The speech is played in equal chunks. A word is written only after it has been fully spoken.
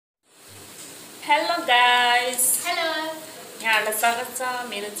Hello guys, hello यहाँहरूलाई स्वागत छ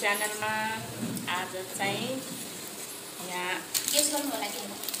मेरो च्यानलमा। आज चाहिँ यहाँ गेस गर्नु होला के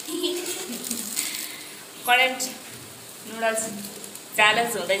करेन्ट नुडल्स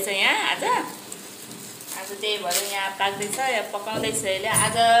च्यालेन्ज हुँदैछ यहाँ आज त्यही भएर यहाँ पाक्दैछ या पकाउँदैछ अहिले।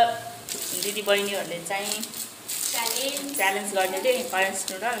 आज दिदी बहिनीहरूले चाहिँ च्यालेन्ज गर्ने रे करेन्ट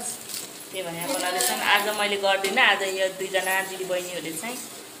नुडल्स, त्यही भएर यहाँ बनाउँदैछन्। आज मैले गर्दिनँ, आज यो दुईजना दिदी बहिनीहरूले चाहिँ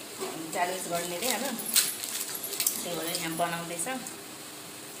च्यालेन्ज गर्ने रे होइन, त्यही भएर यहाँ बनाउँदैछ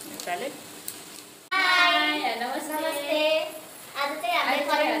नेपालले। हाय नमस्ते आज चाहिँ हामीले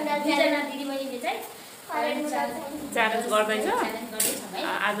करेन्ट दुईजना दिदीबहिनीले चाहिँ करेन्ट च्यालेन्ज गर्दैछ।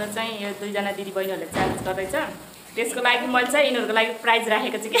 आज चाहिँ यो दुईजना दिदी बहिनीहरूले च्यालेन्ज गर्दैछ। त्यसको लागि मैले चाहिँ यिनीहरूको लागि प्राइज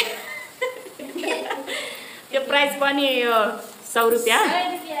राखेको छु कि त्यो प्राइज पनि यो 100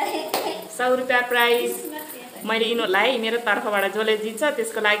 रुपियाँ प्राइज मैले यिनीहरूलाई मेरो तर्फबाट जसले जित्छ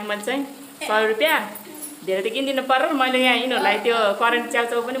त्यसको लागि मैले चाहिँ 100 रुपियाँ धेरै त किनिदिनु पर्यो। मैले यहाँ यिनीहरूलाई त्यो करेन्ट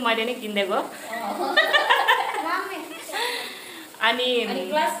च्याउचाउ पनि मैले नै किनिदिएको। अनि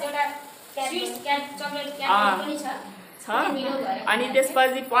अनि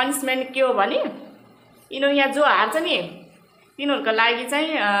त्यसपछि पनिसमेन्ट के हो भने यिनीहरू यहाँ जो हाल्छ नि तिनीहरूको लागि चाहिँ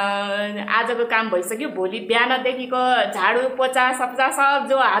आजको काम भइसक्यो। भोलि बिहानदेखिको झाडु पोचा सफा सब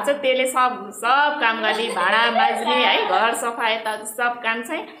जो हाल्छ त्यसले सब काम गर्ने, भाँडा माझ्ने है, घर सफा यता सब काम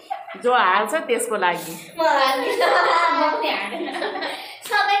चाहिँ जो हाल्छ त्यसको लागि।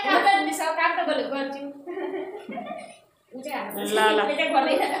 ल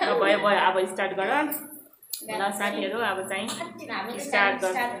भयो अब स्टार्ट गर ल साथीहरू। अब चाहिँ स्टार्ट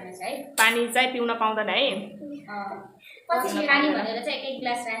गर। पानी चाहिँ पिउन पाउँदैन है,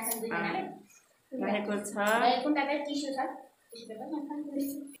 राखेको छ।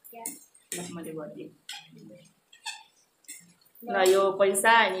 मैले गरिदिएँ ल। यो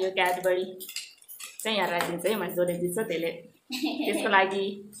पैसा अनि यो क्याडबरी चाहिँ यहाँ राखिदिन्छ है, मैले जसले जित्छ त्यसले। त्यसको लागि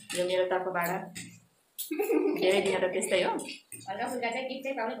यो मेरो तर्फबाट धेरै दिन त त्यस्तै हो।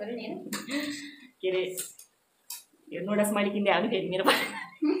 के अरे यो नुडल्स मैले किन्दै आउने फेरि मेरो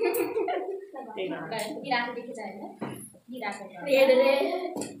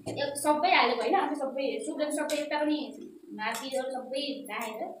सबै हालेको होइन, सबै सुक्दैन, सबै एउटा पनि माथिहरू सबै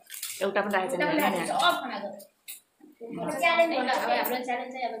राखेर एउटा पनि राखेको छैन।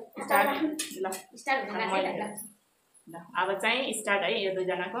 अब चाहिँ स्टार्ट है यो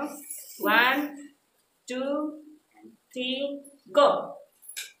दुईजनाको। 1 2 3 गो।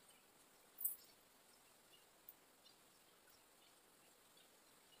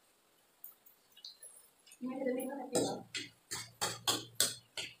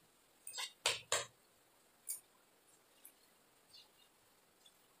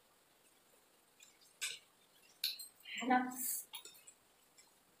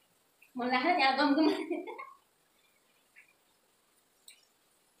 मन लाग्छ त्यहाँ गमगम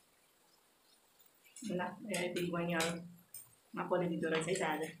ल दिदी बहिनीहरूमा कसले दिँदो रहेछ है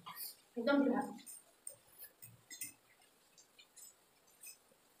आज। एकदम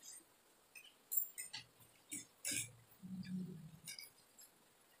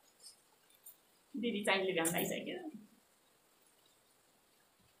दिदी चाहिँले भ्याउनु आइसक्यो।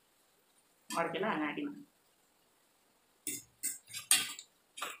 अड्केला नाटीमा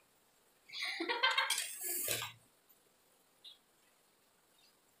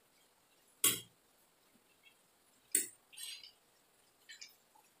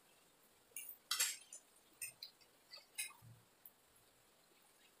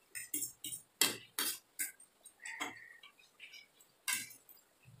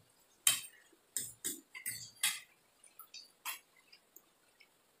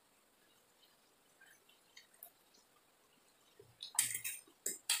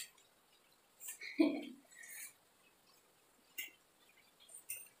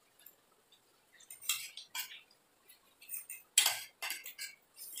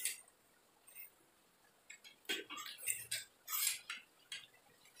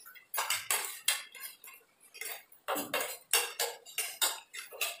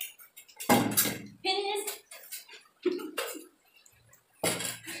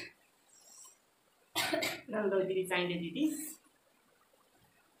ल दिदी चाहिँले दिदी।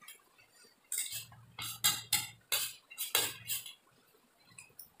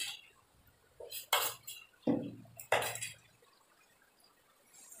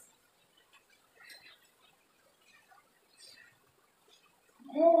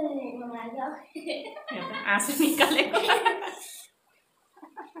 आँसु निकालेको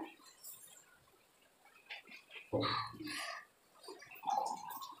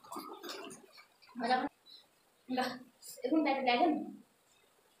ल एकछिन टाइट लाग्यो नि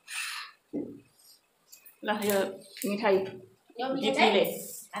ल यो मिठाई यो मिठाई दिदीले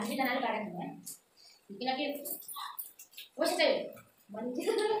हामी दुईजनाले बाँडेर खाने है किनकि कसै चाहिँ भन्छ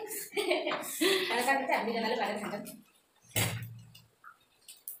खाना खाँदा चाहिँ हामी दुईजनाले बाँडेर खान्छौँ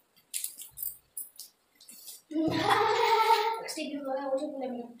सिक्नु गयो ओछो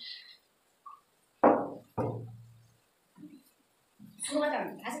पुलाइमा सुरुमा त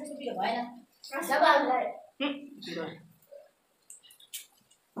खासै त्यस्तो पिरो भएन जब हामीलाई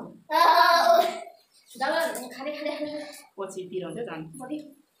जब खाँदै पछि पिरो हुन्छ झन्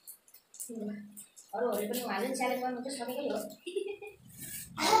अरूहरूले पनि उहाँले पनि च्यालेन्ज गर्नु चाहिँ सकेकै हो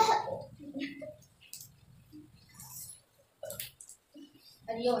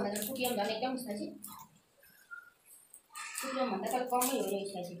अनि योभन्दा त कुटियम झन् एकदम स्पाइसी कुटियमभन्दा त कमै हो यो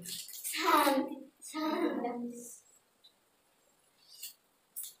स्पाइसी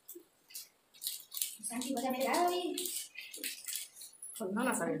शान्ति बजा मेरो भाइ खोल्न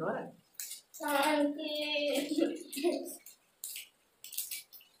नसकेको हो र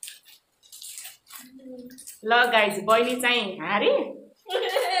ल गाइज बहिनी चाहिँ हारे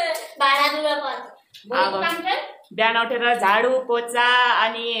बिहान उठेर झाडु पोचा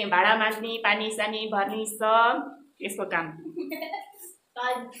अनि भाँडा माझ्ने पानी सानी भर्ने सब यसको काम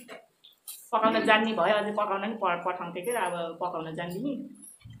पकाउन जान्ने भयो अझै पकाउन नि पठाउँथ्यो कि अब पकाउन जान्दिने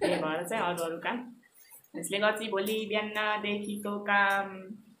त्यही भएर चाहिँ अरू अरू काम यसले गर्छ भोलि बिहानदेखिको काम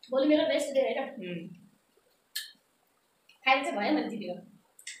भोलि मेरो बेस्ट डे हैन खाएर चाहिँ भयो मैले जितेको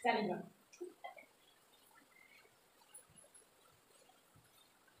च्यालेन्जमा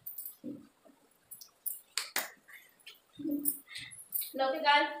लौके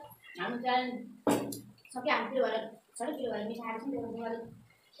गाल हाम्रो च्यालेन्ज सबै हामीले भएर सबै किलो भएर मिठाई खान्छौँ त्यो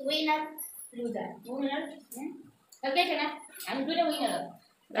विनर लुजर विनर सबै छैन हामी दुईटा विनर हो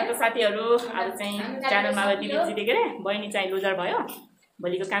र साथीहरू अब चाहिँ च्यानलमा अब दिदी जितेको रे बहिनी चाहिँ लुजर भयो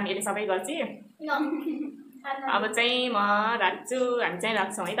भोलिको काम यसले सबै गर्छ अब चाहिँ म राख्छु हामी चाहिँ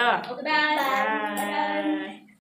राख्छौँ है त बाई